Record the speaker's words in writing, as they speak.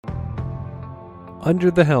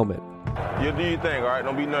Under the Helmet, You do your thing, all right?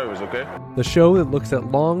 Don't be nervous, okay? the show that looks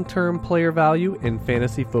at long-term player value in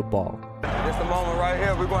fantasy football. It's the moment right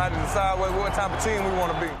here. We're going to have to decide what type of team we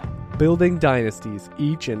want to be. Building dynasties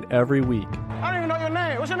each and every week. I don't even know your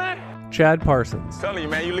name. What's your name? Chad Parsons, Telling you,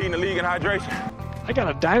 man, you leading the league in hydration. I got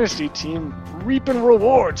a dynasty team reaping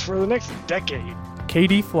rewards for the next decade.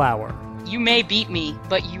 Katie Flower, You may beat me,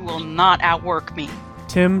 but you will not outwork me.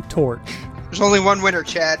 Tim Torch. There's only one winner,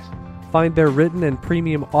 Chad. Find their written and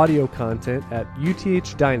premium audio content at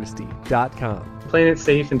uthdynasty.com. Playing it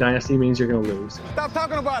safe in Dynasty means you're going to lose. Stop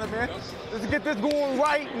talking about it, man. Let's get this going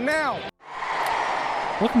right now.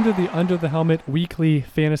 Welcome to the Under the Helmet weekly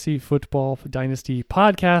fantasy football dynasty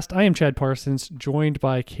podcast. I am Chad Parsons, joined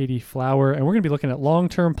by Katie Flower, and we're going to be looking at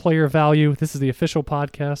long-term player value. This is the official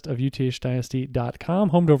podcast of uthdynasty.com,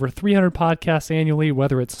 home to over 300 podcasts annually,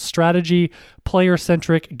 whether it's strategy,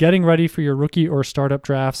 player-centric, getting ready for your rookie or startup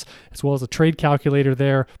drafts, as well as a trade calculator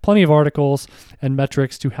there, plenty of articles and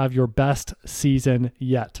metrics to have your best season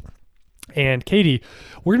yet. And Katie,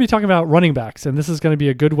 we're going to be talking about running backs, and this is going to be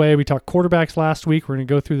a good way. We talked quarterbacks last week. We're going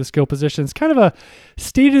to go through the skill positions, kind of a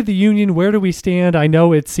state of the union. Where do we stand? I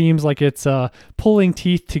know it seems like it's pulling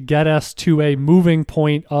teeth to get us to a moving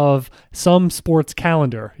point of some sports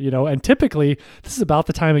calendar, and typically this is about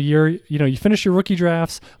the time of year, you finish your rookie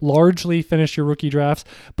drafts, largely finish your rookie drafts,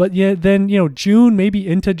 but then, June, maybe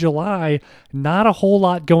into July, not a whole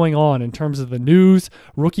lot going on in terms of the news.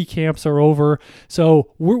 Rookie camps are over.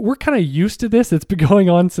 So we're kind of used to this. It's been going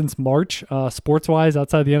on since March, sports-wise,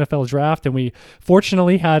 outside the NFL draft, and we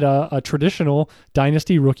fortunately had a traditional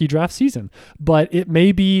dynasty rookie draft season. But it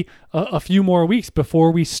may be a few more weeks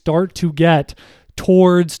before we start to get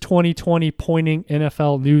towards 2020 pointing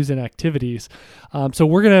NFL news and activities. So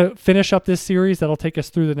we're going to finish up this series. That'll take us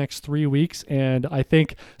through the next 3 weeks. And I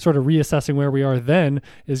think sort of reassessing where we are then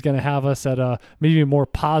is going to have us at a maybe a more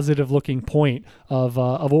positive looking point of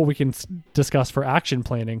what we can discuss for action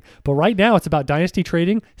planning. But right now it's about dynasty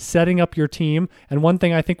trading, setting up your team. And one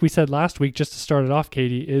thing I think we said last week, just to start it off,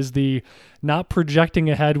 Katie, is the not projecting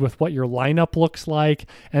ahead with what your lineup looks like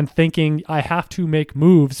and thinking I have to make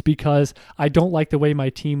moves because I don't like the way my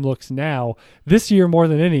team looks now. This year, more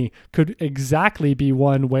than any, could exactly be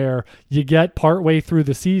one where you get partway through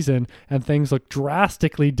the season and things look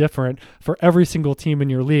drastically different for every single team in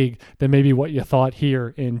your league than maybe what you thought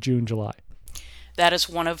here in June, July. That is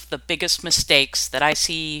one of the biggest mistakes that I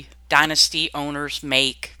see dynasty owners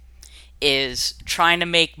make, is trying to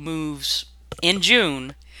make moves in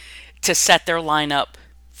June to set their lineup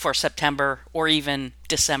for September or even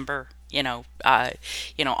December, on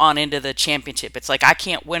into the championship. It's like, I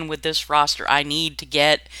can't win with this roster. I need to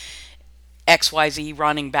get XYZ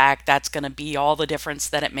running back. That's going to be all the difference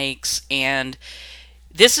that it makes. And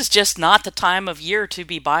this is just not the time of year to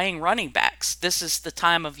be buying running backs. This is the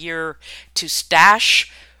time of year to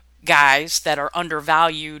stash guys that are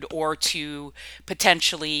undervalued, or to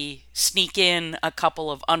potentially sneak in a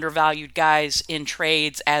couple of undervalued guys in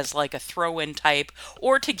trades as like a throw-in type,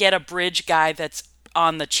 or to get a bridge guy that's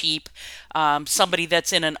on the cheap, somebody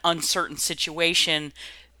that's in an uncertain situation.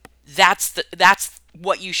 That's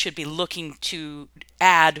what you should be looking to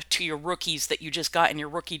add to your rookies that you just got in your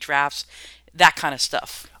rookie drafts, that kind of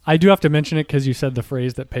stuff. I do have to mention it because you said the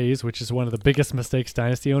phrase that pays, which is one of the biggest mistakes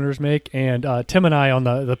dynasty owners make. And Tim and I on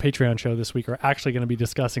the Patreon show this week are actually going to be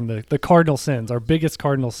discussing the cardinal sins, our biggest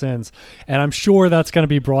cardinal sins. And I'm sure that's going to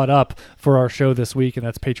be brought up for our show this week. And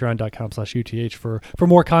that's patreon.com/UTH for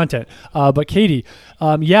more content. But Katie,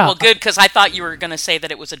 yeah. Well, good, because I thought you were going to say that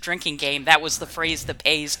it was a drinking game. That was the phrase that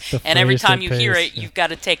pays. And every time you hear it, you've got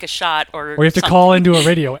to take a shot. Or you have to call into a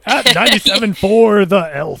radio at 97.4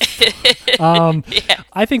 The Elf. Yeah.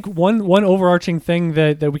 I think one overarching thing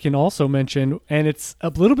that we can also mention, and it's a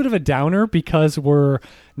little bit of a downer because we're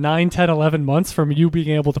 9, 10, 11 months from you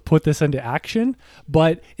being able to put this into action,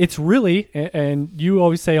 but it's really, and you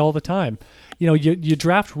always say all the time, you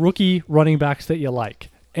draft rookie running backs that you like,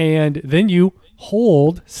 and then you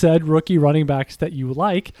hold said rookie running backs that you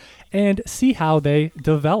like and see how they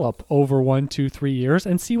develop over 1, 2, 3 years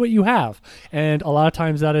and see what you have. And a lot of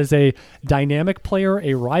times that is a dynamic player,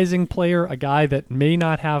 a rising player, a guy that may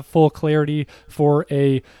not have full clarity for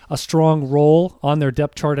a strong role on their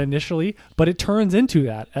depth chart initially, but it turns into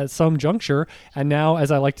that at some juncture. And now, as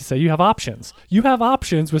I like to say, you have options. You have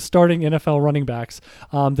options with starting NFL running backs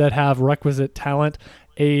that have requisite talent,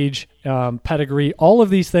 age, pedigree, all of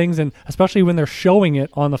these things, and especially when they're showing it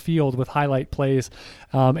on the field with highlight plays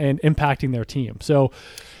and impacting their team. So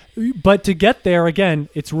But to get there, again,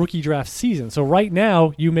 it's rookie draft season. So right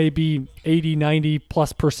now, you may be 80,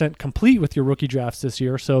 90+% complete with your rookie drafts this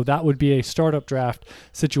year. So that would be a startup draft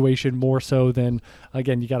situation more so than,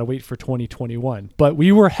 again, you got to wait for 2021. But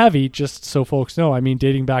we were heavy, just so folks know, I mean,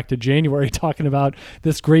 dating back to January, talking about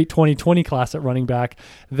this great 2020 class at running back,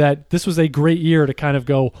 that this was a great year to kind of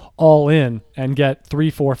go all in and get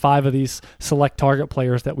 3, 4, 5 of these select target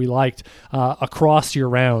players that we liked across your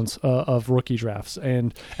rounds of rookie drafts.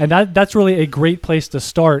 And that's really a great place to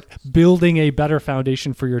start building a better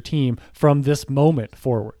foundation for your team from this moment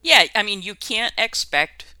forward. Yeah, I mean, you can't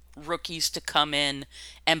expect rookies to come in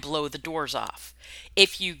and blow the doors off.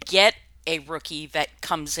 If you get a rookie that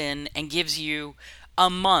comes in and gives you a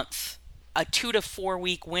month, a 2 to 4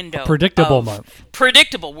 week window,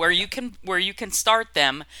 predictable where you can start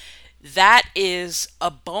them, that is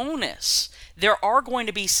a bonus. There are going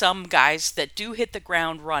to be some guys that do hit the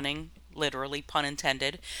ground running, literally, pun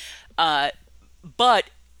intended, but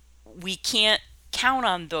we can't count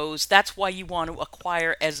on those. That's why you want to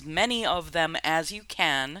acquire as many of them as you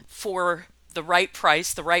can for the right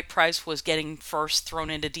price. The right price was getting first thrown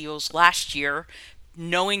into deals last year,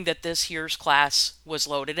 knowing that this year's class was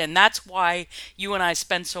loaded. And that's why you and I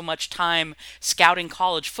spend so much time scouting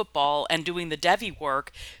college football and doing the Devy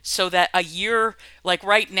work, so that a year, like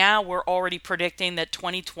right now, we're already predicting that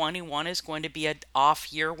 2021 is going to be an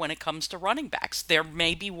off year when it comes to running backs. There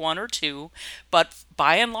may be one or two, but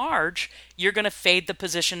by and large, you're going to fade the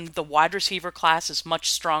position. The wide receiver class is much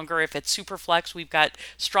stronger. If it's super flex, we've got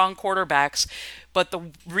strong quarterbacks. But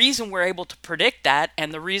the reason we're able to predict that,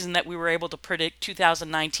 and the reason that we were able to predict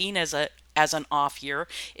 2019 as an off year,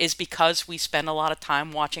 is because we spend a lot of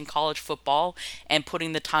time watching college football and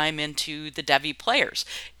putting the time into the Devy players.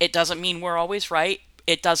 It doesn't mean we're always right.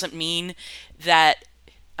 It doesn't mean that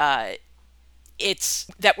it's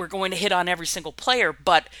that we're going to hit on every single player,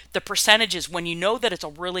 but the percentages, when you know that it's a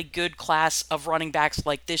really good class of running backs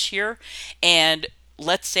like this year, and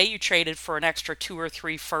let's say you traded for an extra 2 or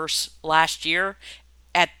 3 firsts last year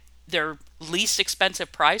at their least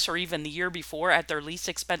expensive price, or even the year before at their least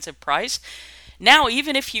expensive price. Now,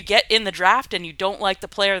 even if you get in the draft and you don't like the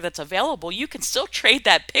player that's available, you can still trade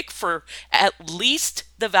that pick for at least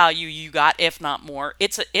the value you got, if not more.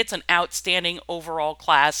 It's an outstanding overall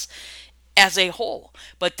class as a whole.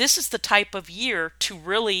 But this is the type of year to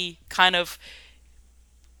really kind of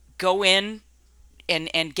go in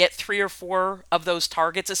and get 3 or 4 of those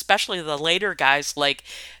targets, especially the later guys like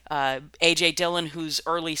A.J. Dillon, who's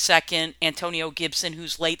early second, Antonio Gibson,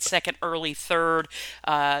 who's late second, early third.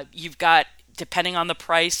 You've got, depending on the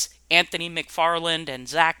price, Anthony McFarland and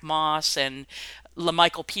Zach Moss and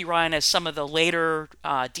LaMichael Pirine as some of the later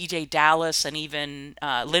DJ Dallas and even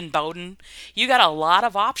Lynn Bowden. You got a lot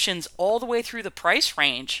of options all the way through the price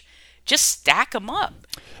range. Just stack them up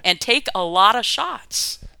and take a lot of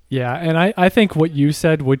shots. Yeah, and I think what you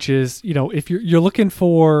said, which is, if you're looking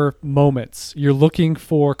for moments, you're looking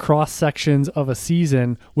for cross sections of a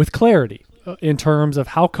season with clarity in terms of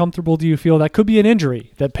how comfortable do you feel. That could be an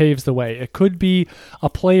injury that paves the way. It could be a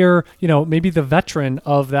player, maybe the veteran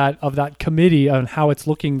of that committee on how it's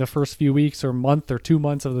looking the first few weeks or month or 2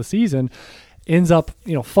 months of the season ends up,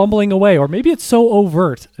 fumbling away, or maybe it's so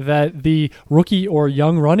overt that the rookie or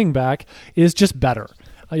young running back is just better.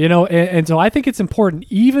 And so I think it's important,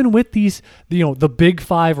 even with these, the big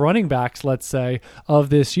 5 running backs, let's say, of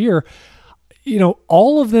this year,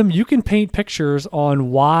 all of them, you can paint pictures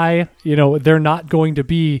on why, they're not going to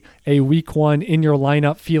be a week 1 in your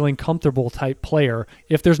lineup feeling comfortable type player.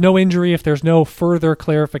 If there's no injury, if there's no further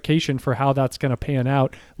clarification for how that's going to pan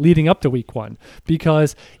out leading up to week 1,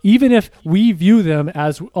 because even if we view them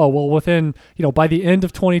as, within, by the end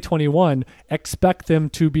of 2021, expect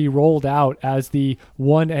them to be rolled out as the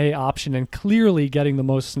 1A option and clearly getting the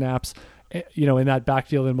most snaps, in that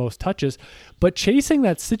backfield and most touches. But chasing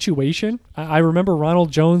that situation, I remember Ronald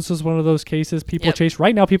Jones was one of those cases people chase.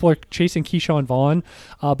 Right now, people are chasing Keyshawn Vaughn,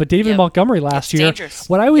 but David Montgomery last year. Dangerous.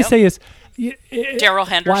 What I always say is, Darrell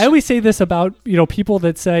Henderson. Well, I always say this about people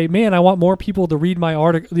that say, "Man, I want more people to read my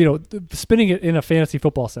article." Spinning it in a fantasy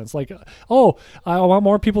football sense, like, "Oh, I want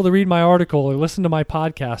more people to read my article or listen to my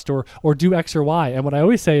podcast or do X or Y." And what I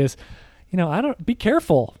always say is, be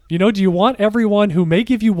careful. Do you want everyone who may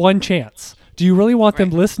give you one chance Do you really want them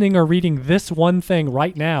Right. listening or reading this one thing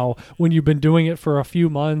right now when you've been doing it for a few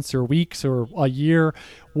months or weeks or a year?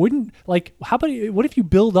 How about, what if you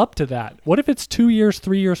build up to that? What if it's 2 years,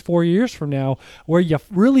 3 years, 4 years from now where you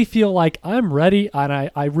really feel like I'm ready and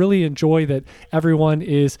I really enjoy that everyone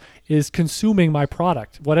is consuming my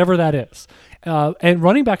product, whatever that is. And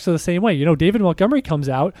running backs are the same way. David Montgomery comes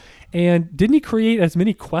out, and didn't he create as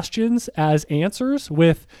many questions as answers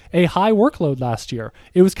with a high workload last year?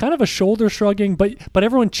 It was kind of a shoulder shrugging, but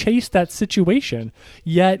everyone chased that situation.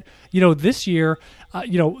 Yet, this year,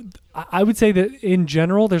 I would say that in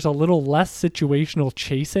general, there's a little less situational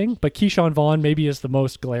chasing, but Keyshawn Vaughn maybe is the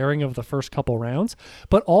most glaring of the first couple rounds.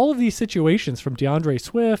 But all of these situations, from DeAndre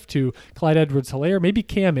Swift to Clyde Edwards-Helaire, maybe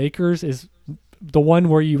Cam Akers is the one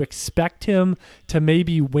where you expect him to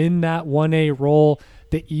maybe win that 1A role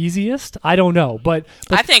the easiest. I don't know, but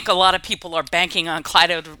I think a lot of people are banking on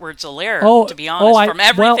Clyde Edwards-Helaire, to be honest, from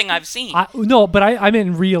everything I've seen. I mean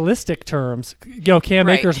in realistic terms. Cam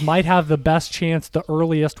Right. Akers might have the best chance the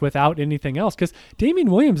earliest without anything else, because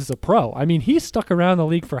Damian Williams is a pro. I mean, he's stuck around the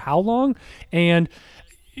league for how long, and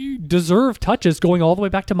deserved touches going all the way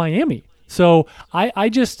back to Miami. So I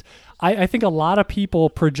think a lot of people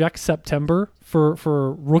project September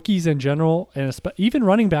for rookies in general, and even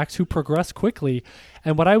running backs who progress quickly.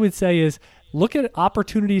 And what I would say is, look at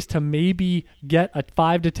opportunities to maybe get a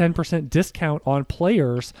 5 to 10% discount on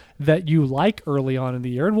players that you like early on in the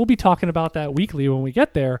year. And we'll be talking about that weekly when we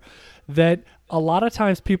get there, that a lot of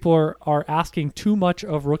times people are asking too much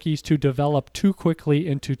of rookies to develop too quickly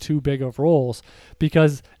into too big of roles,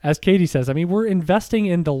 because, as Katie says, I mean, we're investing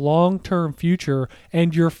in the long-term future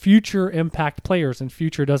and your future impact players, and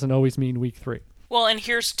future doesn't always mean week 3. Well, and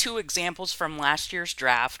here's 2 examples from last year's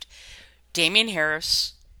draft. Damian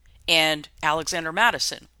Harris and Alexander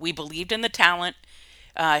Madison. We believed in the talent.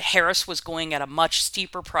 Harris was going at a much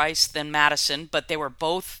steeper price than Madison, but they were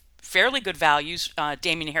both fairly good values.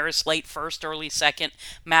 Damian Harris late first, early second,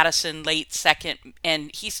 Madison late second,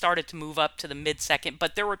 and he started to move up to the mid second,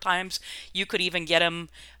 but there were times you could even get him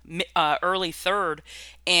early third.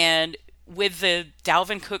 And with the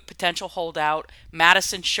Dalvin Cook potential holdout,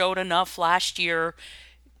 Madison showed enough last year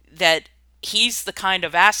that he's the kind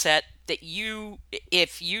of asset that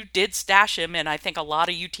if you did stash him, and I think a lot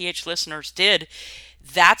of UTH listeners did,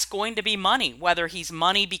 that's going to be money, whether he's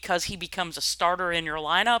money because he becomes a starter in your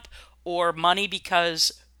lineup, or money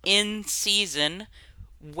because in season,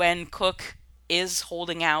 when Cook is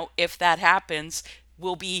holding out, if that happens,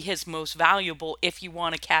 will be his most valuable if you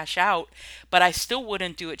want to cash out. But I still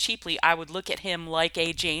wouldn't do it cheaply. I would look at him like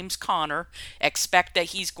a James Conner, expect that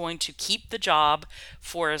he's going to keep the job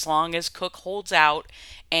for as long as Cook holds out,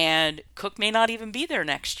 and Cook may not even be there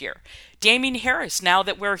next year. Damian Harris, now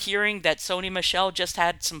that we're hearing that Sony Michel just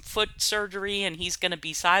had some foot surgery and he's going to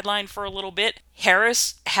be sidelined for a little bit,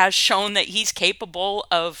 Harris has shown that he's capable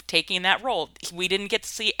of taking that role. We didn't get to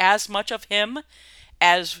see as much of him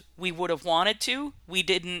as we would have wanted to. We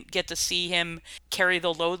didn't get to see him carry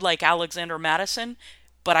the load like Alexander Madison,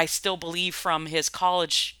 but I still believe from his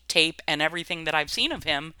college tape and everything that I've seen of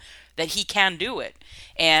him that he can do it.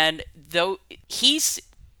 And though he's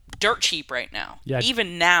dirt cheap right now. Yeah.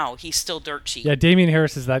 Even now, he's still dirt cheap. Yeah, Damian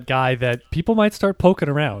Harris is that guy that people might start poking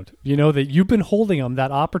around. That you've been holding him,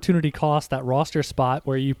 that opportunity cost, that roster spot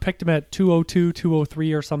where you picked him at 202,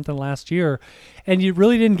 203 or something last year, and you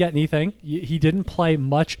really didn't get anything. He didn't play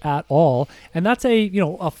much at all. And that's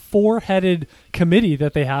a four-headed committee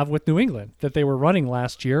that they have with New England that they were running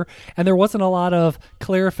last year. And there wasn't a lot of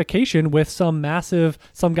clarification with some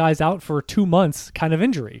guys out for 2 months kind of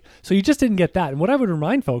injury. So you just didn't get that. And what I would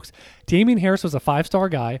remind folks, Damian Harris was a 5-star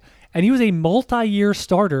guy, and he was a multi-year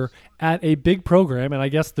starter at a big program. And I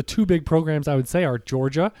guess the 2 big programs I would say are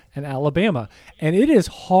Georgia and Alabama. And it is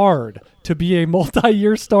hard to be a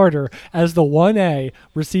multi-year starter as the 1A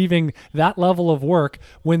receiving that level of work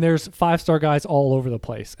when there's 5-star guys all over the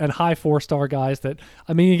place and high 4-star guys that,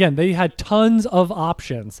 I mean, again, they had tons of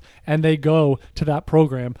options and they go to that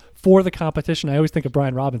program for the competition. I always think of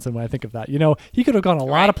Brian Robinson when I think of that. He could have gone a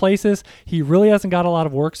lot of places. He really hasn't got a lot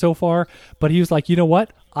of work so far, but he was like, you know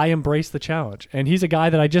what? I embrace the challenge. And he's a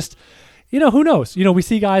guy that I just, who knows? We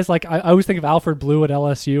see guys like, I always think of Alfred Blue at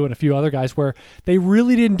LSU and a few other guys where they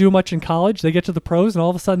really didn't do much in college. They get to the pros and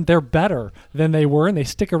all of a sudden they're better than they were and they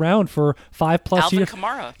stick around for 5+ years. Alvin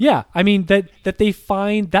Kamara. Yeah. I mean, that they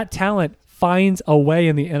find that talent finds a way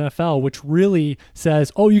in the NFL, which really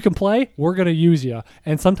says, oh, you can play? We're going to use you.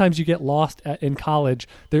 And sometimes you get lost in college.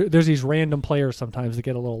 There's these random players sometimes that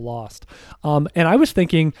get a little lost. And I was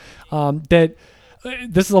thinking that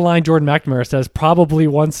this is a line Jordan McNamara says probably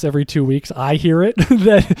once every 2 weeks. I hear it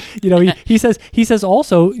that, he says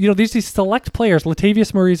also, these select players.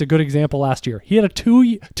 Latavius Murray is a good example last year. He had a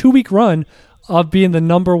two-week run of being the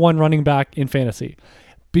number one running back in fantasy,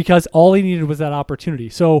 because all he needed was that opportunity.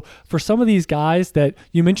 So for some of these guys that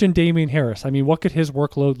you mentioned, Damian Harris, I mean, what could his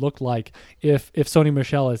workload look like if Sony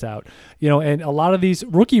Michel is out? And a lot of these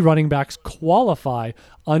rookie running backs qualify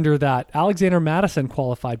under that. Alexander Mattison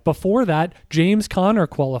qualified. Before that, James Conner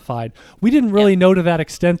qualified. We didn't really know to that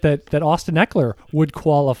extent that Austin Eckler would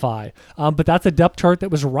qualify. But that's a depth chart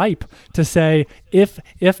that was ripe to say if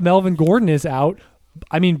Melvin Gordon is out,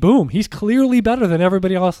 I mean, boom, he's clearly better than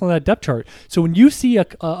everybody else on that depth chart. So when you see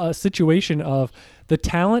a situation of the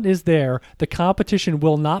talent is there, the competition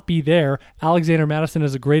will not be there, Alexander Mattison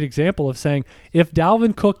is a great example of saying, if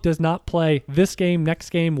Dalvin Cook does not play this game,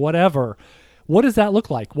 next game, whatever, what does that look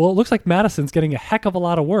like? Well, it looks like Madison's getting a heck of a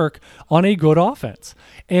lot of work on a good offense.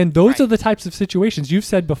 And those are the types of situations you've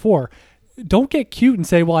said before. Don't get cute and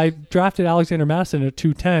say, well, I drafted Alexander Mattison at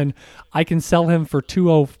 210. I can sell him for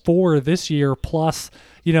 204 this year plus,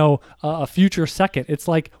 a future second. It's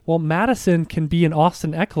like, well, Mattison can be an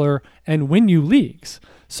Austin Eckler and win you leagues.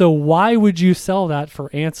 So why would you sell that for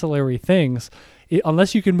ancillary things?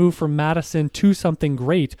 Unless you can move from Mattison to something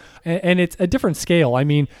great. And it's a different scale. I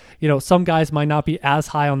mean, some guys might not be as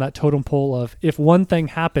high on that totem pole of if one thing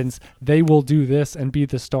happens, they will do this and be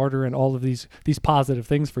the starter and all of these positive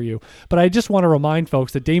things for you. But I just want to remind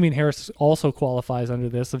folks that Damian Harris also qualifies under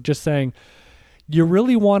this of just saying, you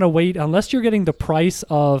really want to wait unless you're getting the price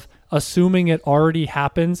of assuming it already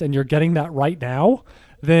happens and you're getting that right now,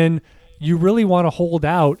 then you really want to hold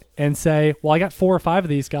out and say, well, I got 4 or 5 of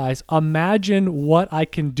these guys. Imagine what I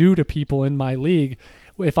can do to people in my league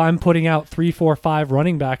if I'm putting out 3, 4, 5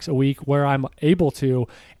 running backs a week where I'm able to,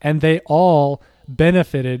 and they all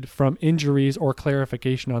benefited from injuries or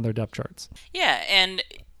clarification on their depth charts. Yeah, and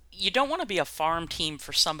you don't want to be a farm team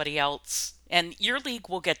for somebody else. And your league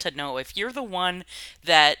will get to know if you're the one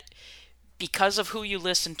that, because of who you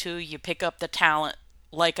listen to, you pick up the talent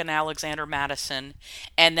like an Alexander Mattison,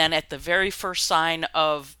 and then at the very first sign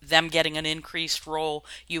of them getting an increased role,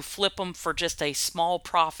 you flip them for just a small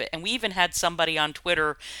profit. And we even had somebody on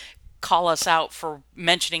Twitter call us out for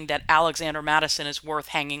mentioning that Alexander Mattison is worth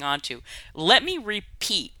hanging on to. Let me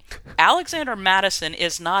repeat. Alexander Mattison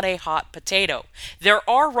is not a hot potato. There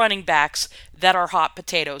are running backs that are hot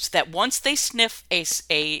potatoes that once they sniff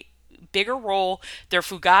a bigger role, they're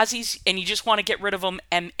Fugazis, and you just want to get rid of them.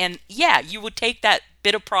 And yeah, you would take that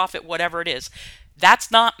bit of profit, whatever it is. That's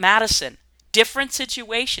not Mattison. Different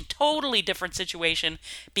situation, totally different situation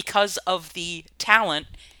because of the talent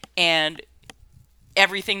and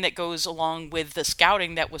everything that goes along with the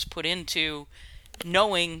scouting that was put into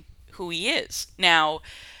knowing who he is. Now,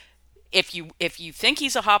 if you think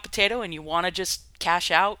he's a hot potato and you want to just cash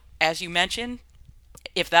out, as you mentioned,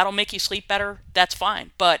 if that'll make you sleep better, that's fine.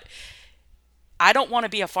 But I don't want to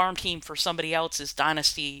be a farm team for somebody else's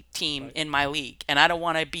dynasty team in my league. And I don't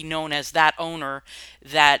want to be known as that owner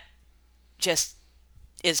that just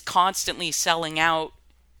is constantly selling out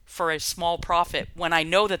for a small profit when I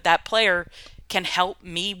know that player can help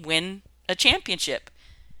me win a championship.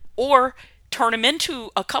 Or turn him into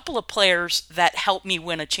a couple of players that help me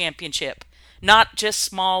win a championship. Not just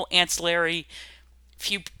small ancillary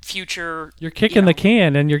future. You're kicking the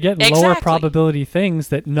can and you're getting lower probability things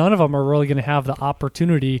that none of them are really going to have the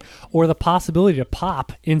opportunity or the possibility to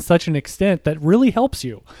pop in such an extent that really helps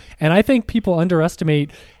you. And I think people underestimate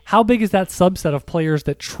how big is that subset of players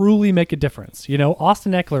that truly make a difference.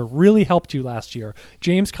 Austin Eckler really helped you last year.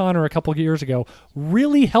 James Conner a couple of years ago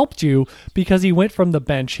really helped you because he went from the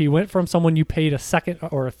bench. He went from someone you paid a second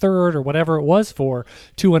or a third or whatever it was for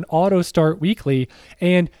to an auto start weekly.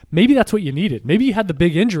 And maybe that's what you needed. Maybe you had the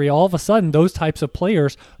big injury. All of a sudden, those types of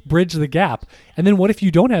players bridge the gap. And then what if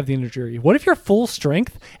you don't have the injury? What if you're full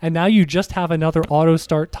strength and now you just have another auto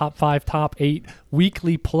start top 5, top 8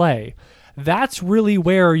 weekly play? That's really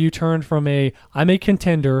where you turn from I'm a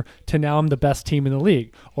contender to now I'm the best team in the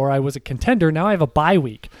league. Or I was a contender, now I have a bye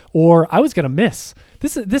week. Or I was going to miss.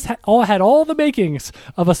 This all had all the makings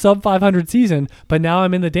of a sub 500 season, but now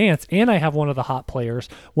I'm in the dance and I have one of the hot players,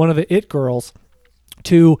 one of the it girls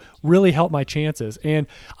to really help my chances. And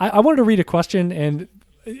I wanted to read a question, and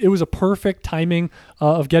it was a perfect timing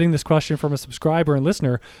of getting this question from a subscriber and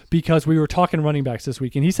listener because we were talking running backs this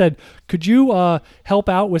week. And he said, could you help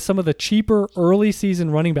out with some of the cheaper early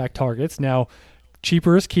season running back targets? Now,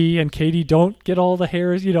 cheaper is key. And Katie, don't get all the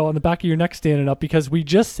hairs, on the back of your neck standing up because we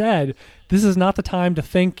just said this is not the time to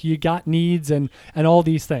think you got needs and all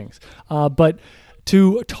these things. But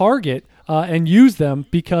to target and use them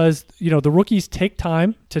because, the rookies take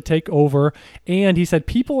time to take over. And he said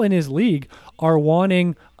people in his league are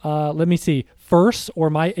wanting, first or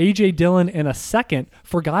my A.J. Dillon and a second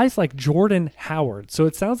for guys like Jordan Howard. So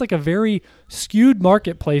it sounds like a very skewed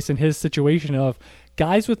marketplace in his situation of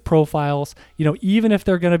guys with profiles, even if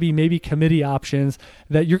they're going to be maybe committee options,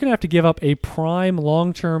 that you're going to have to give up a prime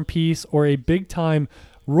long-term piece or a big-time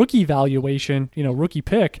rookie valuation, rookie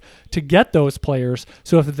pick to get those players.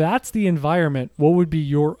 So if that's the environment, what would be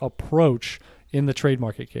your approach in the trade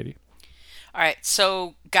market, Katie? All right,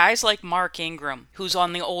 so guys like Mark Ingram, who's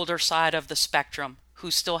on the older side of the spectrum,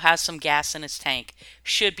 who still has some gas in his tank,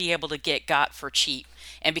 should be able to get got for cheap.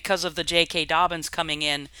 And because of the J.K. Dobbins coming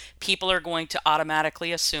in, people are going to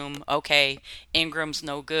automatically assume, okay, Ingram's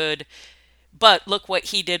no good. But look what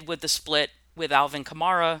he did with the split with Alvin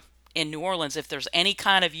Kamara in New Orleans. If there's any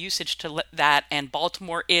kind of usage to that, and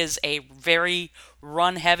Baltimore is a very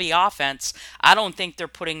run-heavy offense, I don't think they're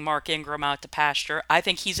putting Mark Ingram out to pasture. I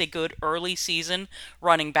think he's a good early season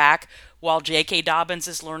running back while J.K. Dobbins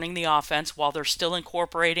is learning the offense, while they're still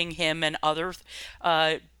incorporating him and other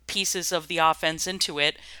pieces of the offense into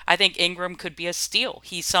it. I think Ingram could be a steal.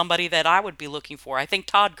 He's somebody that I would be looking for. I think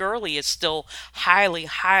Todd Gurley is still highly,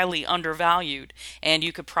 highly undervalued, and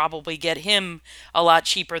you could probably get him a lot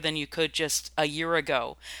cheaper than you could just a year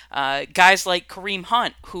ago. Guys like Kareem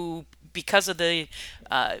Hunt, who, because of the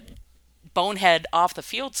bonehead off the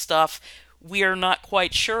field stuff, we are not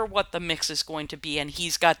quite sure what the mix is going to be, and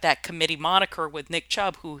he's got that committee moniker with Nick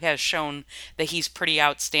Chubb, who has shown that he's pretty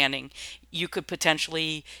outstanding. You could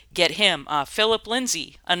potentially get him. Philip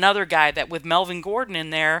Lindsay, another guy that with Melvin Gordon in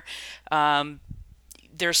there,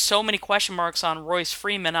 there's so many question marks on Royce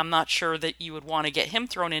Freeman. I'm not sure that you would want to get him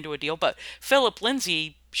thrown into a deal, but Philip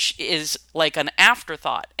Lindsay is like an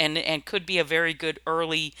afterthought and could be a very good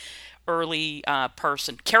early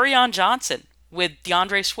person. Kerryon Johnson with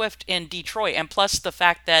DeAndre Swift in Detroit, and plus the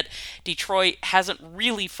fact that Detroit hasn't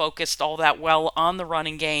really focused all that well on the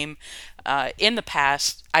running game in the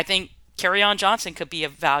past, I think Kerryon Johnson could be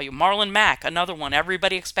of value. Marlon Mack, another one.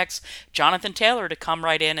 Everybody expects Jonathan Taylor to come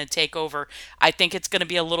right in and take over. I think it's going to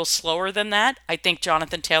be a little slower than that. I think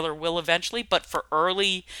Jonathan Taylor will eventually, but for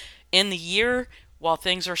early in the year, while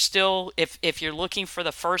things are still, if you're looking for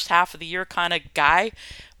the first half of the year kind of guy,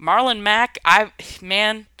 Marlon Mack,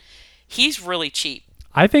 he's really cheap.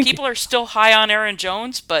 I think people are still high on Aaron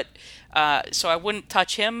Jones, but so I wouldn't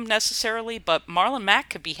touch him necessarily. But Marlon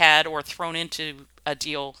Mack could be had or thrown into a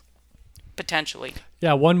deal potentially.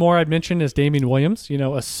 Yeah, one more I'd mention is Damian Williams.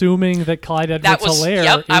 Assuming that Clyde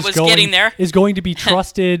Edwards-Helaire is going to be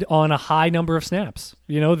trusted on a high number of snaps.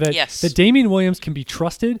 That Damian Williams can be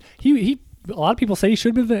trusted. He a lot of people say he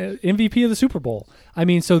should be the MVP of the Super Bowl. I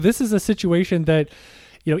mean, so this is a situation that,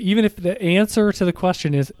 even if the answer to the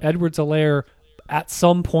question is Edwards-Helaire at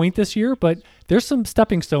some point this year, but there's some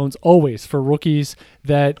stepping stones always for rookies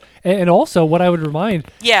that, and also what I would remind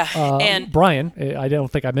and Brian, I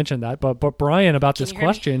don't think I mentioned that, but Brian about this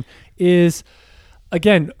question is,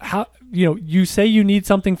 again, how, you say you need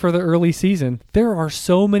something for the early season. There are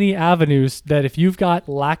so many avenues that if you've got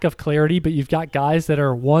lack of clarity, but you've got guys that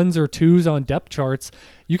are ones or twos on depth charts,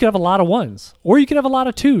 you could have a lot of ones or you could have a lot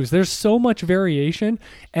of twos. There's so much variation,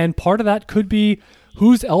 and part of that could be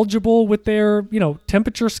who's eligible with their,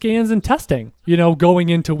 temperature scans and testing, going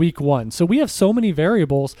into week one. So we have so many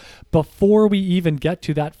variables before we even get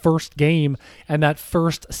to that first game and that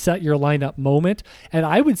first set your lineup moment. And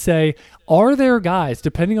I would say, are there guys,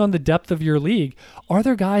 depending on the depth of your league, are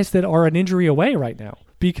there guys that are an injury away right now?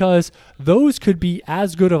 Because those could be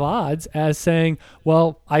as good of odds as saying,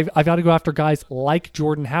 well, I've got to go after guys like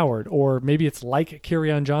Jordan Howard, or maybe it's like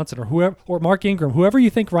Kerryon Johnson or whoever, or Mark Ingram, whoever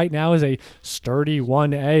you think right now is a sturdy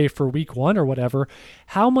 1A for week one or whatever.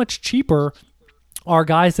 How much cheaper are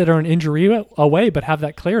guys that are an injury away but have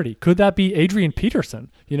that clarity? Could that be Adrian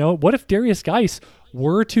Peterson? What if Darius Geis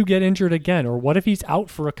were to get injured again? Or what if he's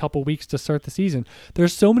out for a couple weeks to start the season?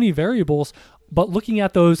 There's so many variables, but looking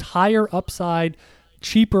at those higher upside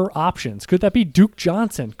cheaper options. Could that be Duke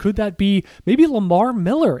Johnson? Could that be maybe Lamar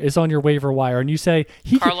Miller is on your waiver wire and you say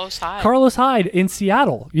Carlos Hyde in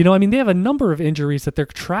Seattle? They have a number of injuries that they're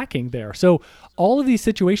tracking there. So all of these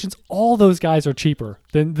situations, all those guys are cheaper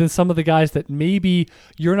than some of the guys that maybe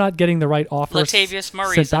you're not getting the right offers. Latavius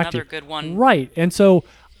Murray's another good one. Right. And so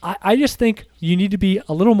I just think you need to be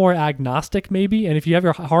a little more agnostic maybe. And if you have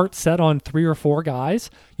your heart set on 3 or 4 guys,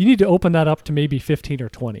 you need to open that up to maybe 15 or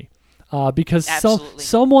 20. because Absolutely.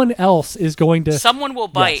 someone else is going to. Someone will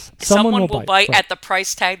bite. Yes, someone will bite at the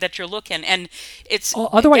price tag that you're looking, and it's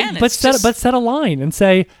otherwise. again, But it's set a line and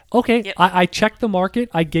say, okay, Yep. I checked the market,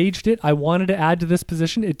 I gauged it, I wanted to add to this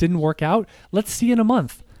position, it didn't work out. Let's see in a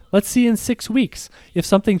month. Let's see in 6 weeks if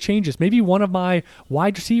something changes. Maybe one of my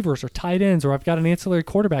wide receivers or tight ends, or I've got an ancillary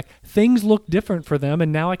quarterback. Things look different for them,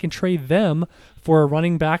 and now I can trade them for a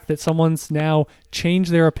running back that someone's now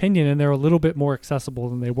changed their opinion and they're a little bit more accessible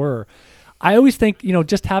than they were. I always think,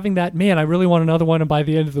 just having that, man, I really want another one, and by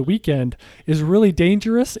the end of the weekend is really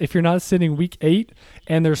dangerous if you're not sitting week 8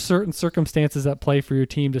 and there's certain circumstances at play for your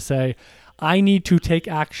team to say, I need to take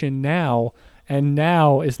action now, and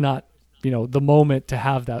now is not the moment to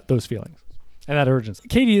have those feelings and that urgency.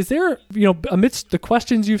 Katie, is there, amidst the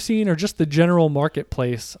questions you've seen or just the general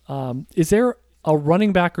marketplace, is there a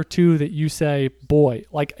running back or two that you say, boy,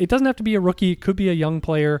 like it doesn't have to be a rookie, it could be a young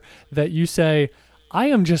player that you say, I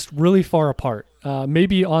am just really far apart.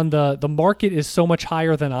 Maybe on the market is so much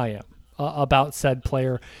higher than I am about said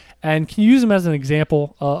player. And can you use them as an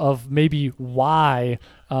example of maybe why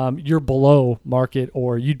you're below market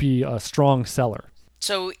or you'd be a strong seller?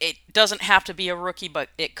 So it doesn't have to be a rookie, but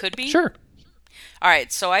it could be? Sure. All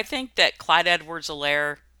right, so I think that Clyde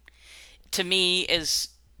Edwards-Helaire, to me, is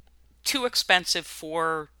too expensive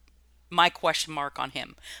for my question mark on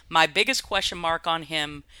him. My biggest question mark on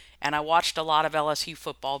him, and I watched a lot of LSU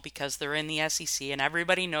football because they're in the SEC, and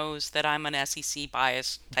everybody knows that I'm an SEC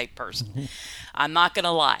bias type person. I'm not going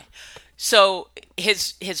to lie. So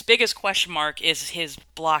his biggest question mark is his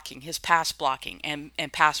blocking, his pass blocking and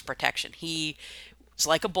pass protection. He is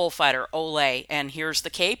like a bullfighter, ole, and here's the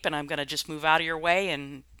cape, and I'm going to just move out of your way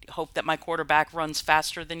and hope that my quarterback runs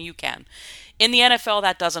faster than you can. In the NFL,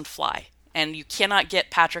 that doesn't fly, and you cannot get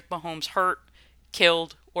Patrick Mahomes hurt,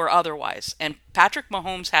 killed, or otherwise. And Patrick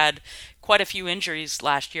Mahomes had quite a few injuries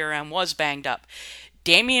last year and was banged up.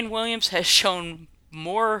 Damian Williams has shown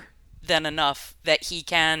more than enough that he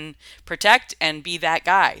can protect and be that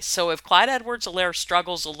guy. So if Clyde Edwards-Helaire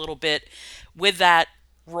struggles a little bit with that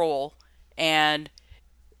role, and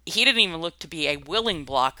he didn't even look to be a willing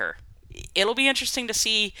blocker, it'll be interesting to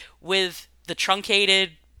see with the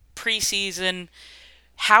truncated preseason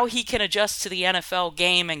how he can adjust to the NFL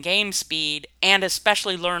game and game speed, and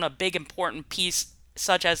especially learn a big important piece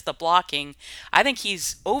such as the blocking. I think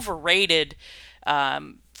he's overrated.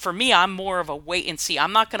 For me, I'm more of a wait and see.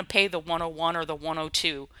 I'm not going to pay the 101 or the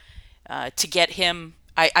 102 to get him.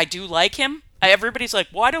 I do like him. Everybody's like,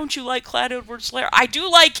 why don't you like Clyde Edwards-Helaire? I do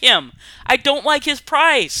like him. I don't like his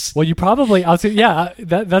price. Well, you probably, I'll say, yeah,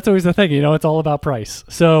 that's always the thing. It's all about price.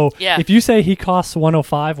 So if you say he costs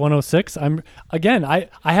 105, 106, I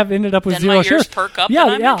have ended up with then zero my shares. ears perk up.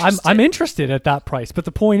 I'm interested at that price. But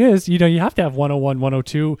the point is, you have to have 101,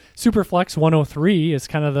 102. Superflex 103 is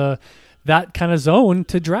kind of that kind of zone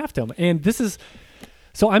to draft him. And this is.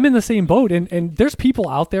 So I'm in the same boat, and there's people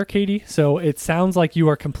out there, Katie, so it sounds like you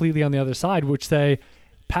are completely on the other side, which say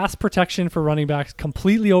pass protection for running backs,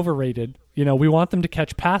 completely overrated. We want them to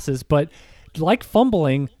catch passes, but like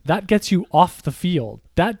fumbling, that gets you off the field.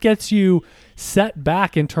 That gets you set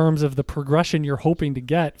back in terms of the progression you're hoping to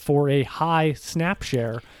get for a high snap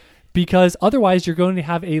share, because otherwise you're going to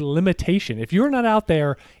have a limitation. If you're not out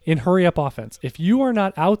there in hurry-up offense, if you are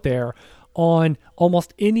not out there on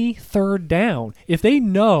almost any third down, if they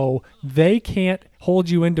know they can't hold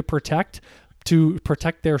you in to protect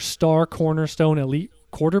their star cornerstone elite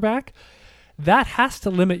quarterback, that has to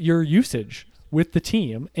limit your usage with the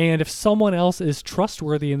team. And if someone else is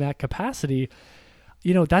trustworthy in that capacity,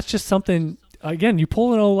 that's just something, again, you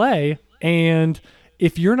pull an Ole, and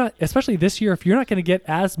if you're not, especially this year, if you're not going to get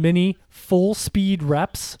as many full speed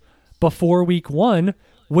reps before week 1,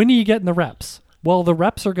 when are you getting the reps? Well, the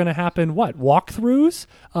reps are going to happen, walkthroughs,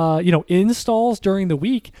 installs during the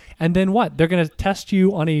week, and then what? They're going to test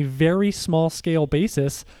you on a very small scale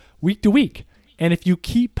basis week to week. And if you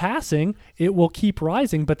keep passing, it will keep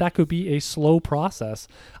rising, but that could be a slow process.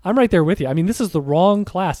 I'm right there with you. I mean, this is the wrong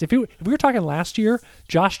class. If we were talking last year,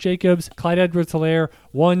 Josh Jacobs, Clyde Edwards-Helaire,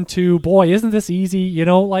 1, 2, boy, isn't this easy?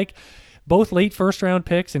 Both late first-round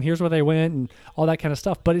picks, and here's where they went, and all that kind of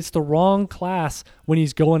stuff. But it's the wrong class when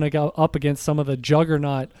he's going up against some of the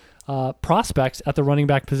juggernaut prospects at the running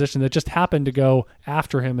back position that just happened to go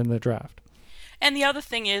after him in the draft. And the other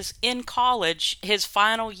thing is, in college, his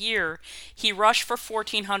final year, he rushed for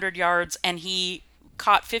 1,400 yards, and he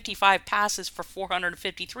caught 55 passes for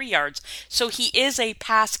 453 yards. So he is a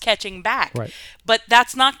pass-catching back. Right. But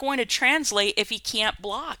that's not going to translate if he can't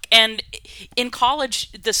block. And in college,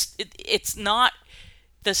 it's not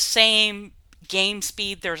the same game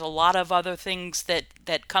speed. There's a lot of other things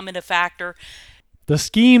that come into factor. The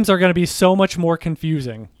schemes are going to be so much more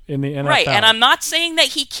confusing in the NFL. Right, and I'm not saying that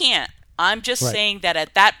he can't. I'm just saying that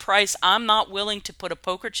at that price, I'm not willing to put a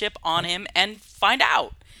poker chip on him and find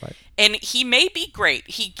out. Right. And he may be great.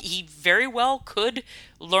 He very well could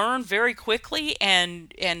learn very quickly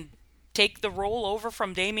and take the role over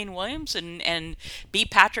from Damian Williams and be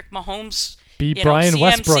Patrick Mahomes. Be Brian CMC.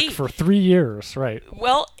 Westbrook for 3 years, right?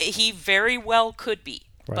 Well, he very well could be.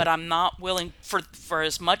 Right. But I'm not willing, for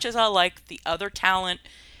as much as I like the other talent,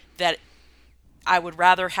 that I would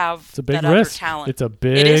rather have It's a big that risk. other talent. It's a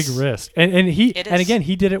big risk. And again,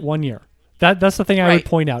 he did it 1 year. That's the thing I would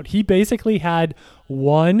point out. He basically had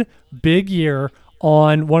one big year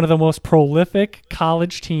on one of the most prolific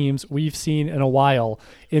college teams we've seen in a while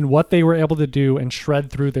in what they were able to do and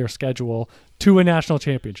shred through their schedule to a national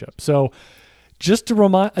championship. So just to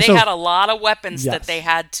remind... They had a lot of weapons Yes. that they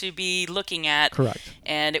had to be looking at. Correct.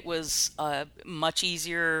 And it was much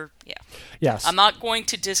easier. Yeah. Yes. I'm not going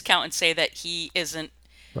to discount and say that he isn't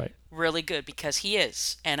Right. really good, because he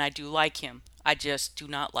is, and I do like him. I just do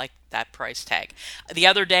not like that price tag. The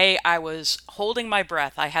other day, I was holding my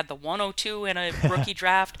breath. I had the 102 in a rookie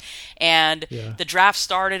draft, and the draft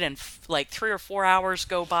started, and like 3 or 4 hours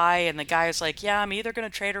go by, and the guy is like, yeah, I'm either going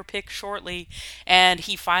to trade or pick shortly. And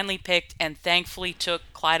he finally picked and thankfully took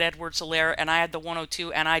Clyde Edwards-Helaire, and I had the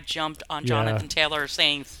 102, and I jumped on Jonathan Taylor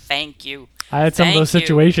saying, thank you. I had some of those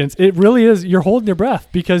situations. It really is. You're holding your breath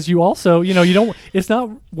because you also, you don't. It's not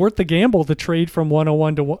worth the gamble to trade from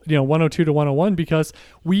 101 to 102 to 101 because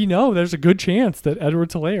we know there's a good chance that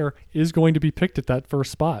Edwards-Helaire is going to be picked at that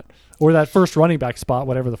first spot or that first running back spot,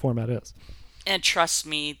 whatever the format is. And trust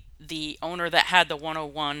me, the owner that had the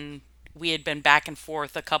 101, we had been back and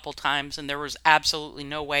forth a couple times, and there was absolutely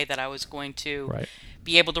no way that I was going to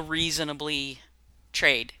be able to reasonably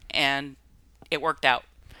trade, and it worked out.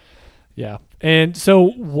 Yeah. And so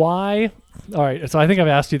why, all right, so I think I've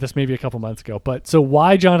asked you this maybe a couple months ago, but so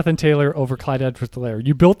why Jonathan Taylor over Clyde Edwards-Helaire?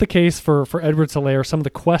 You built the case for Edwards-Helaire, some of the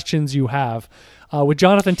questions you have. With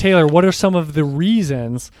Jonathan Taylor, what are some of the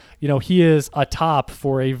reasons, he is a top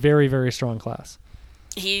for a very, very strong class?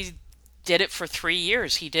 He did it for 3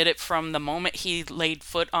 years. He did it from the moment he laid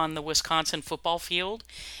foot on the Wisconsin football field.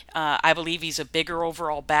 I believe he's a bigger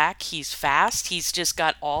overall back. He's fast. He's just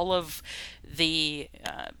got all of the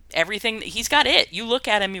everything. He's got it. You look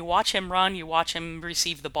at him, you watch him run, you watch him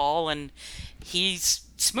receive the ball, and he's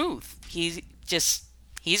smooth. He's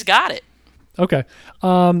got it. Okay.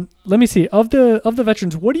 Let me see. Of the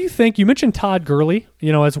veterans, what do you think? You mentioned Todd Gurley,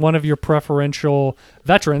 as one of your preferential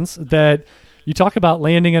veterans that you talk about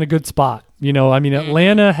landing in a good spot.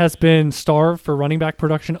 Atlanta has been starved for running back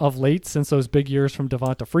production of late since those big years from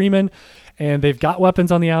Devonta Freeman, and they've got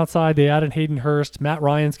weapons on the outside. They added Hayden Hurst. Matt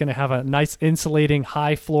Ryan's going to have a nice insulating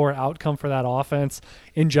high floor outcome for that offense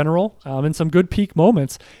in general, and some good peak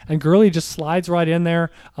moments. And Gurley just slides right in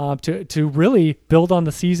there to really build on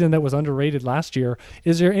the season that was underrated last year.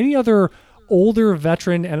 Is there any other older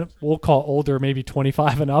veteran, and we'll call older maybe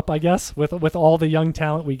 25 and up, I guess, with all the young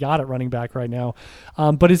talent we got at running back right now.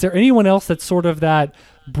 But is there anyone else that's sort of that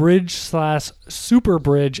bridge/super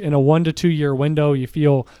bridge in a 1 to 2 year window you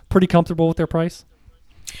feel pretty comfortable with their price?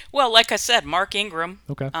 Well, like I said, Mark Ingram.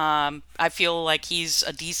 Okay. I feel like he's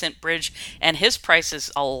a decent bridge, and his price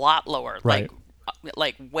is a lot lower, right.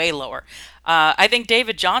 like way lower. I think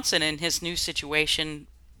David Johnson in his new situation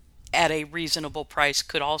at a reasonable price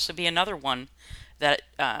could also be another one that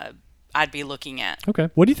I'd be looking at. Okay.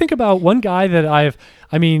 What do you think about one guy that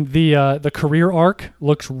the career arc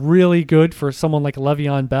looks really good for someone like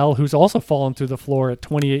Le'Veon Bell, who's also fallen through the floor at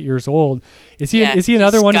 28 years old. Is he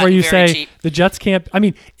another one where you say cheap. The Jets can't?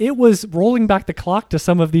 It was rolling back the clock to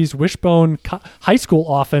some of these wishbone high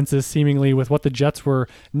school offenses seemingly with what the Jets were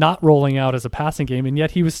not rolling out as a passing game, and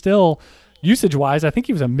yet he was still, usage-wise, I think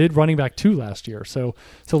he was a mid-running back 2 last year. So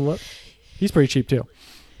he's pretty cheap too.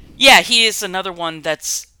 Yeah, he is another one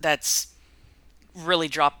that's really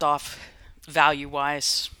dropped off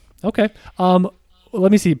value-wise. Okay.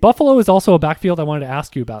 Let me see. Buffalo is also a backfield I wanted to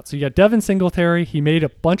ask you about. So you got Devin Singletary. He made a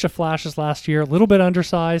bunch of flashes last year, a little bit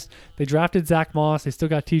undersized. They drafted Zach Moss. They still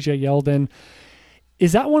got TJ Yeldon.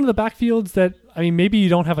 Is that one of the backfields that, maybe you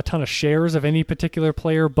don't have a ton of shares of any particular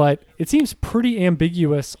player, but it seems pretty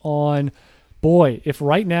ambiguous on, if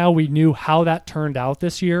right now we knew how that turned out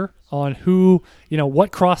this year on who,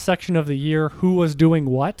 what cross-section of the year, who was doing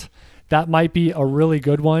what, that might be a really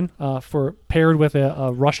good one for paired with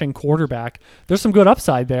a rushing quarterback. There's some good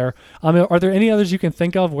upside there. Are there any others you can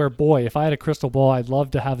think of where, if I had a crystal ball, I'd love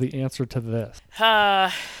to have the answer to this?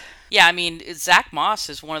 Yeah, Zach Moss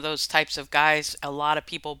is one of those types of guys. A lot of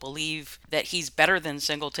people believe that he's better than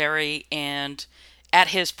Singletary, and at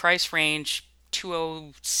his price range,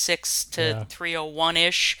 206 to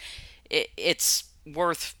 301-ish. It's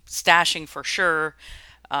worth stashing for sure.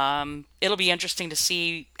 It'll be interesting to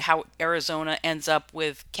see how Arizona ends up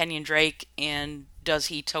with Kenyon Drake, and does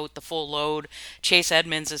he tote the full load? Chase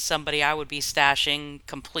Edmonds is somebody I would be stashing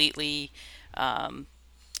completely. And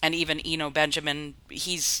even Eno Benjamin,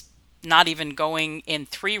 he's not even going in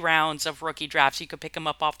 3 rounds of rookie drafts. You could pick him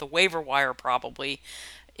up off the waiver wire probably.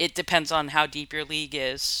 It depends on how deep your league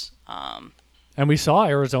is. And we saw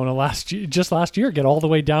Arizona last year get all the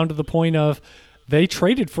way down to the point of they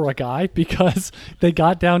traded for a guy because they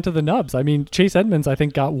got down to the nubs. I mean, Chase Edmonds, I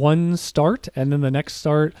think, got 1 start, and then the next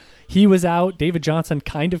start, he was out. David Johnson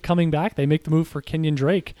kind of coming back. They make the move for Kenyon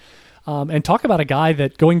Drake. And talk about a guy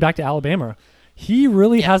that, going back to Alabama, he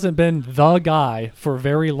really hasn't been the guy for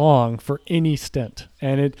very long for any stint.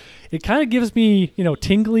 And it kind of gives me,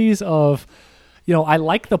 tinglies of, I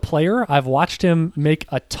like the player. I've watched him make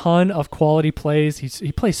a ton of quality plays.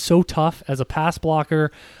 He plays so tough as a pass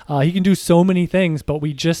blocker. He can do so many things, but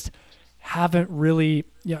we just haven't really,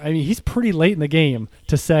 he's pretty late in the game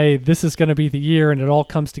to say this is going to be the year and it all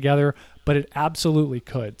comes together, but it absolutely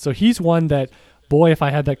could. So he's one that, boy, if I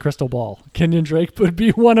had that crystal ball, Kenyon Drake would be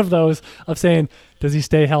one of those of saying, does he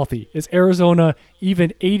stay healthy? Is Arizona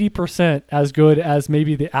even 80% as good as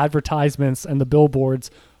maybe the advertisements and the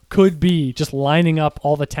billboards could be, just lining up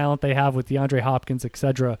all the talent they have with DeAndre Hopkins,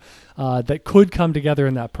 etc., that could come together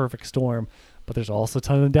in that perfect storm? But there's also a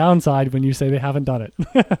ton of downside when you say they haven't done it.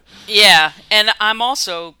 Yeah, and I'm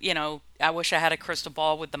also, I wish I had a crystal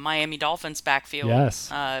ball with the Miami Dolphins backfield.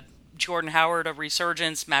 Yes. Jordan Howard, a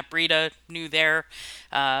resurgence. Matt Breida, new there.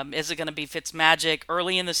 Is it going to be Fitzmagic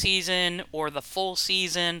early in the season or the full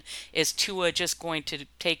season? Is Tua just going to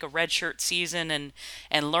take a redshirt season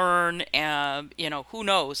and learn? Who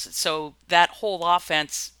knows? So that whole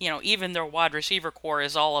offense, even their wide receiver core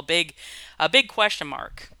is all a big question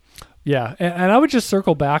mark. Yeah, and I would just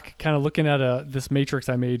circle back, kind of looking at this matrix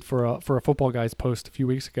I made for a Football Guys post a few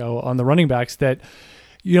weeks ago on the running backs that.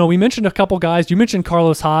 We mentioned a couple guys. You mentioned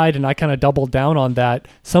Carlos Hyde, and I kind of doubled down on that.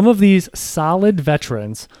 Some of these solid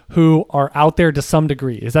veterans who are out there to some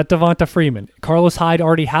degree. Is that Devonta Freeman? Carlos Hyde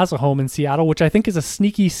already has a home in Seattle, which I think is a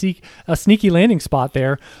sneaky landing spot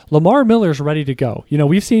there. Lamar Miller's ready to go.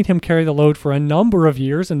 We've seen him carry the load for a number of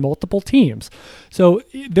years in multiple teams. So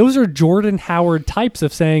those are Jordan Howard types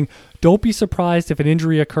of saying, don't be surprised if an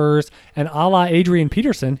injury occurs. And a la Adrian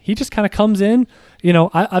Peterson, he just kind of comes in.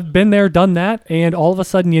 I've been there, done that, and all of a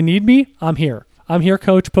sudden you need me, I'm here. I'm here,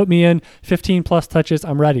 coach. Put me in 15-plus touches.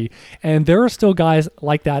 I'm ready. And there are still guys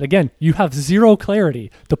like that. Again, you have zero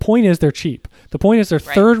clarity. The point is they're cheap. The point is they're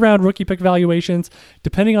third-round rookie pick valuations.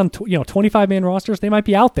 Depending on 25-man rosters, they might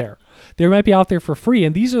be out there. They might be out there for free.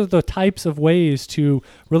 And these are the types of ways to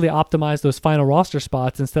really optimize those final roster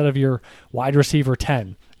spots instead of your wide receiver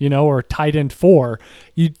 10. Or tight end 4,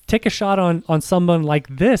 you take a shot on someone like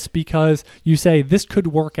this because you say this could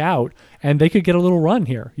work out and they could get a little run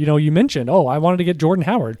here. You mentioned, I wanted to get Jordan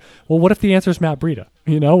Howard. Well, what if the answer is Matt Breida?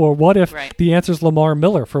 Or what if the answer is Lamar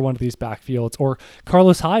Miller for one of these backfields, or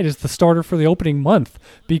Carlos Hyde is the starter for the opening month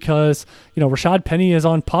because, Rashad Penny is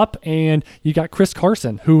on PUP and you got Chris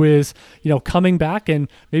Carson who is, coming back and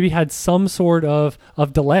maybe had some sort of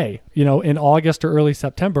delay, in August or early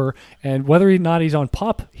September. And whether or not he's on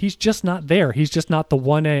PUP, he's just not there. He's just not the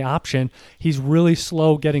 1A option. He's really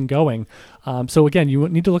slow getting going. So again, you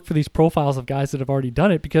need to look for these profiles of guys that have already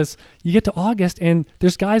done it because you get to August and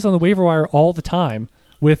there's guys on the waiver wire all the time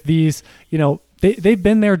with these, they've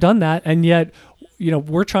been there, done that. And yet,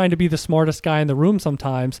 we're trying to be the smartest guy in the room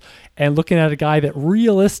sometimes and looking at a guy that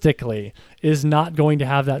realistically is not going to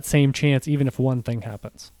have that same chance, even if one thing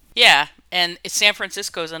happens. Yeah. And San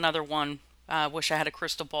Francisco's another one. Wish I had a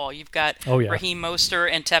crystal ball. You've got Raheem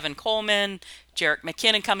Mostert and Tevin Coleman, Jerick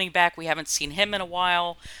McKinnon coming back. We haven't seen him in a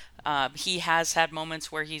while. He has had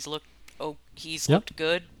moments where he's looked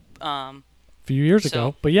good. Few years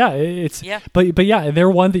ago, but they're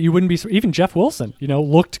one that you wouldn't be. Even Jeff Wilson,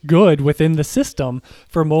 looked good within the system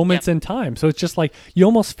for moments in time. So it's just like you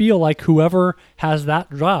almost feel like whoever has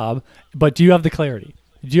that job, but do you have the clarity?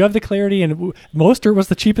 Do you have the clarity? And Mostert was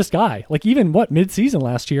the cheapest guy. Like even mid-season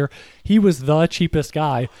last year, he was the cheapest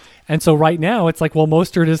guy. And so right now it's like, well,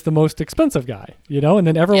 Mostert is the most expensive guy, and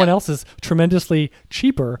then everyone else is tremendously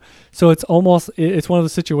cheaper. So it's one of the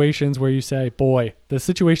situations where you say, boy, the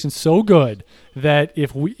situation's so good that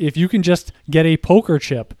if you can just get a poker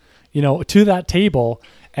chip, to that table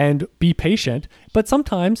and be patient, but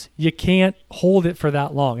sometimes you can't hold it for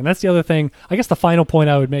that long. And that's the other thing. I guess the final point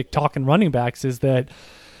I would make talking running backs is that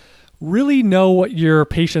really know what your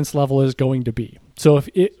patience level is going to be. So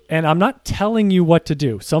and I'm not telling you what to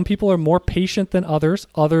do. Some people are more patient than others.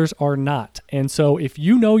 Others are not. And so if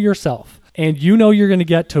you know yourself and you know you're going to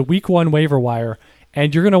get to week 1 waiver wire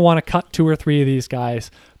and you're going to want to cut 2 or 3 of these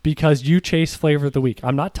guys because you chase flavor of the week.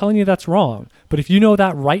 I'm not telling you that's wrong, but if you know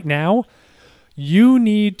that right now, you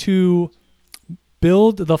need to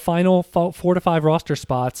build the final 4 to 5 roster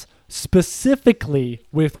spots specifically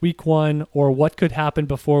with week 1 or what could happen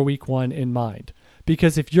before week 1 in mind.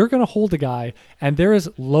 Because if you're going to hold a guy and there is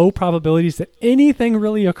low probabilities that anything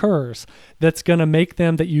really occurs that's going to make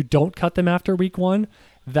them that you don't cut them after week 1,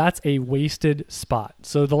 that's a wasted spot.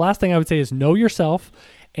 So the last thing I would say is know yourself,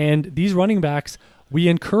 and these running backs, we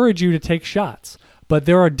encourage you to take shots, but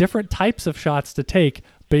there are different types of shots to take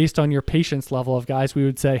based on your patience level of guys. We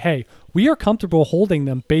would say, hey, we are comfortable holding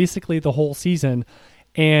them basically the whole season,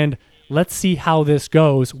 and let's see how this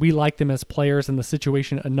goes. We like them as players in the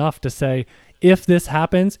situation enough to say, if this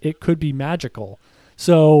happens, it could be magical.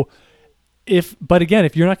 So but again,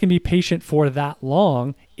 if you're not going to be patient for that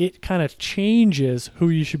long, it kind of changes who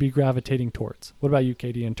you should be gravitating towards. What about you,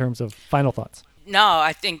 Katie, in terms of final thoughts? No,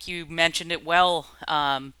 I think you mentioned it well.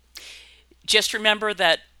 Just remember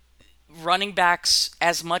that running backs,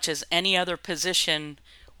 as much as any other position,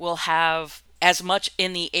 will have as much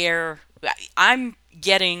in the air. I'm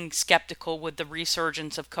getting skeptical with the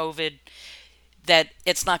resurgence of COVID that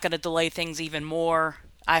it's not going to delay things even more.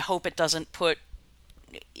 I hope it doesn't put,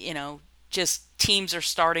 just teams are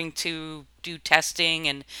starting to do testing,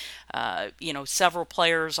 and several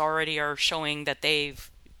players already are showing that they've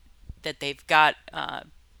got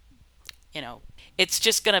it's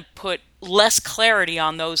just going to put less clarity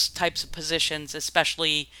on those types of positions,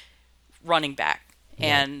 especially running back.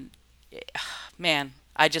 Yeah. And man,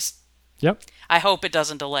 I hope it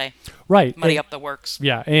doesn't delay. Right. Muddy up the works.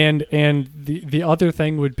 Yeah, and the other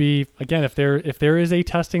thing would be, again, if there is a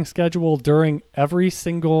testing schedule during every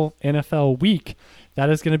single NFL week,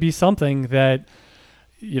 that is going to be something that,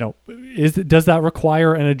 does that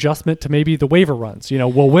require an adjustment to maybe the waiver runs?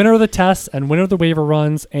 Well, when are the tests and when are the waiver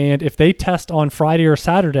runs? And if they test on Friday or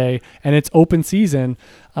Saturday and it's open season,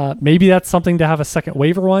 maybe that's something to have a second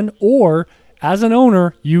waiver run. Or as an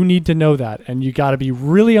owner, you need to know that, and you got to be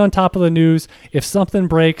really on top of the news. If something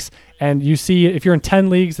breaks and you see, if you're in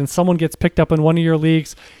 10 leagues and someone gets picked up in one of your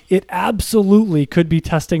leagues, it absolutely could be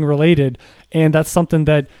testing related. And that's something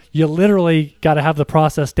that you literally got to have the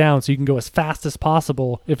process down so you can go as fast as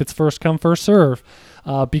possible if it's first come, first serve,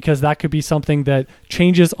 because that could be something that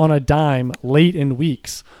changes on a dime late in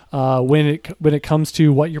weeks when it comes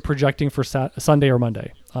to what you're projecting for Sunday or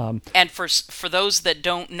Monday. And for those that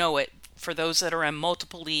don't know it, for those that are in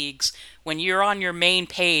multiple leagues, when you're on your main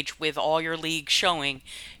page with all your leagues showing,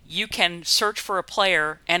 you can search for a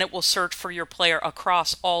player and it will search for your player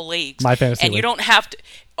across all leagues. My fantasy and league. You don't have to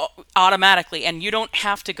automatically, and you don't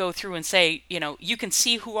have to go through and say, you can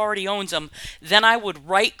see who already owns them. Then I would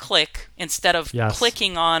right click instead of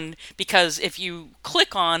clicking on, because if you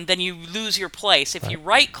click on, then you lose your place. If you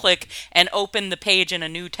right click and open the page in a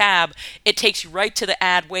new tab, it takes you right to the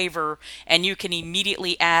add waiver, and you can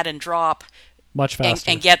immediately add and drop much faster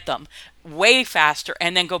and get them way faster,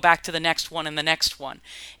 and then go back to the next one and the next one.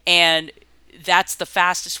 And that's the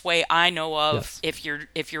fastest way I know of. Yes.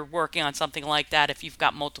 if you're working on something like that, if you've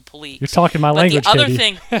got multiple leagues. You're talking my language,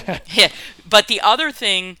 Katie. But the other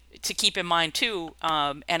thing to keep in mind too,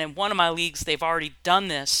 and in one of my leagues they've already done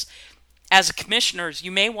this, as commissioners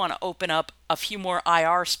you may want to open up a few more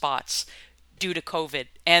IR spots due to COVID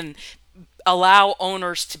and allow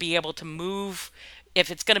owners to be able to move. If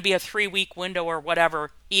it's going to be a 3-week window or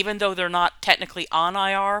whatever, even though they're not technically on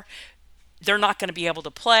IR, they're not going to be able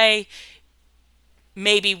to play.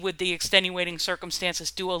 Maybe with the extenuating circumstances,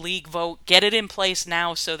 do a league vote, get it in place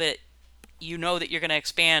now so that you know that you're going to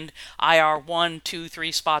expand IR 1, 2,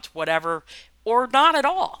 3 spots, whatever, or not at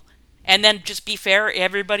all. And then just be fair,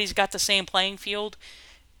 everybody's got the same playing field.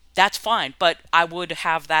 That's fine, but I would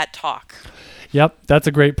have that talk. Yep, that's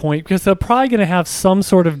a great point, because they're probably going to have some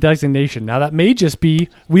sort of designation. Now, that may just be,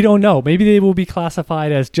 we don't know. Maybe they will be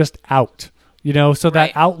classified as just out, so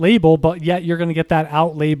that out label, but yet you're going to get that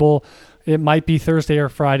out label. It might be Thursday or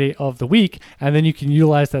Friday of the week, and then you can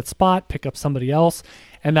utilize that spot, pick up somebody else,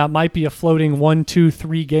 and that might be a floating 1, 2,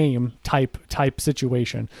 3 game type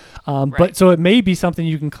situation. But so it may be something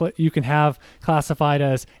you can have classified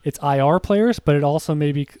as it's IR players, but it also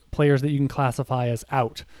may be players that you can classify as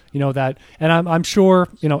out. That, and I'm sure,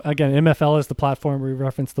 again, MFL is the platform we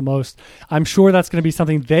reference the most. I'm sure that's going to be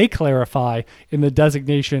something they clarify in the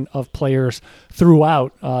designation of players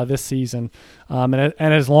throughout this season, and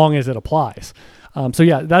as long as it applies. So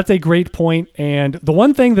yeah, that's a great point. And the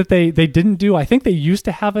one thing that they didn't do, I think they used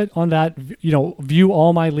to have it on that, view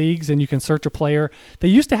all my leagues and you can search a player. They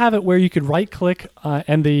used to have it where you could right click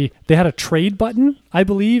and they had a trade button, I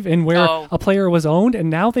believe, in where a player was owned. And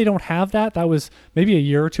now they don't have that. That was maybe a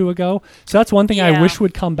year or two ago. So that's one thing I wish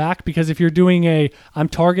would come back, because if you're doing I'm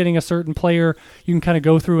targeting a certain player, you can kind of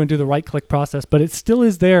go through and do the right click process, but it still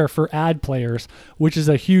is there for ad players, which is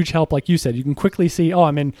a huge help. Like you said, you can quickly see,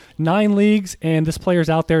 I'm in 9 leagues and this player's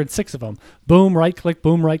out there in 6 of them. Boom, right click,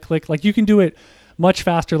 boom, right click. Like you can do it much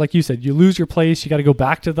faster. Like you said, you lose your place. You got to go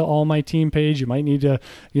back to the All My Team page. You might need to,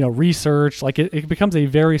 research. Like it becomes a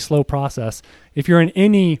very slow process. If you're in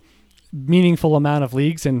any meaningful amount of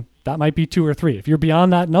leagues, and that might be 2 or 3. If you're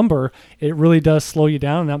beyond that number, it really does slow you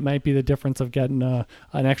down. And that might be the difference of getting an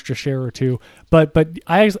extra share or 2. But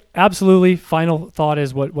I absolutely, final thought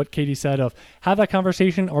is what Katie said of have that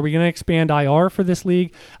conversation. Are we going to expand IR for this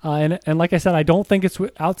league? And like I said, I don't think it's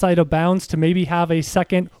outside of bounds to maybe have a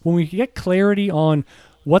second when we get clarity on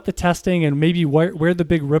what the testing and maybe where the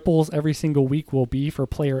big ripples every single week will be for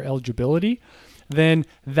player eligibility. Then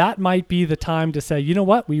that might be the time to say, you know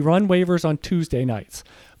what, we run waivers on Tuesday nights,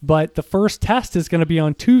 but the first test is going to be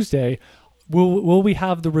on Tuesday. Will we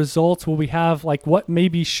have the results? Will we have what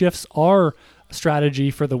maybe shifts our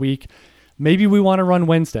strategy for the week? Maybe we want to run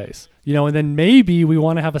Wednesdays, and then maybe we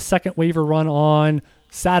want to have a second waiver run on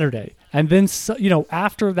Saturday. And then,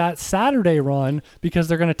 after that Saturday run, because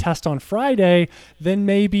they're going to test on Friday, then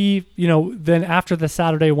maybe, then after the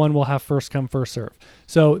Saturday one, we'll have first come, first serve.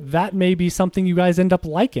 So that may be something you guys end up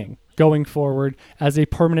liking going forward as a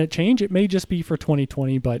permanent change. It may just be for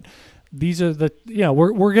 2020, but these are the,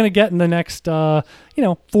 we're going to get in the next, 4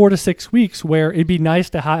 to 6 weeks where it'd be nice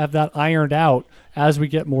to have that ironed out as we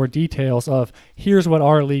get more details of here's what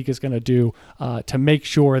our league is going to do to make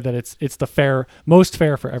sure that it's the most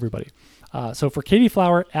fair for everybody. So for Katie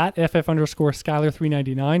Flower at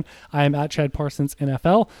FF_Skyler399, I am at Chad Parsons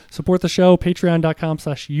NFL. Support the show,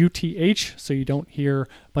 patreon.com/UTH, so you don't hear a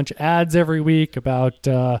bunch of ads every week about,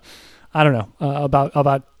 about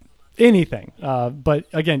anything. But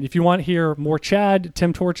again, if you want to hear more Chad,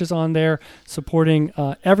 Tim Torch is on there supporting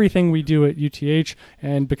everything we do at UTH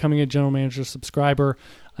and becoming a general manager subscriber.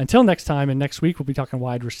 Until next time, and next week we'll be talking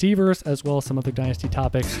wide receivers as well as some other dynasty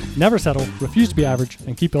topics. Never settle, refuse to be average,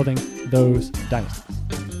 and keep building those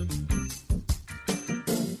dynasties.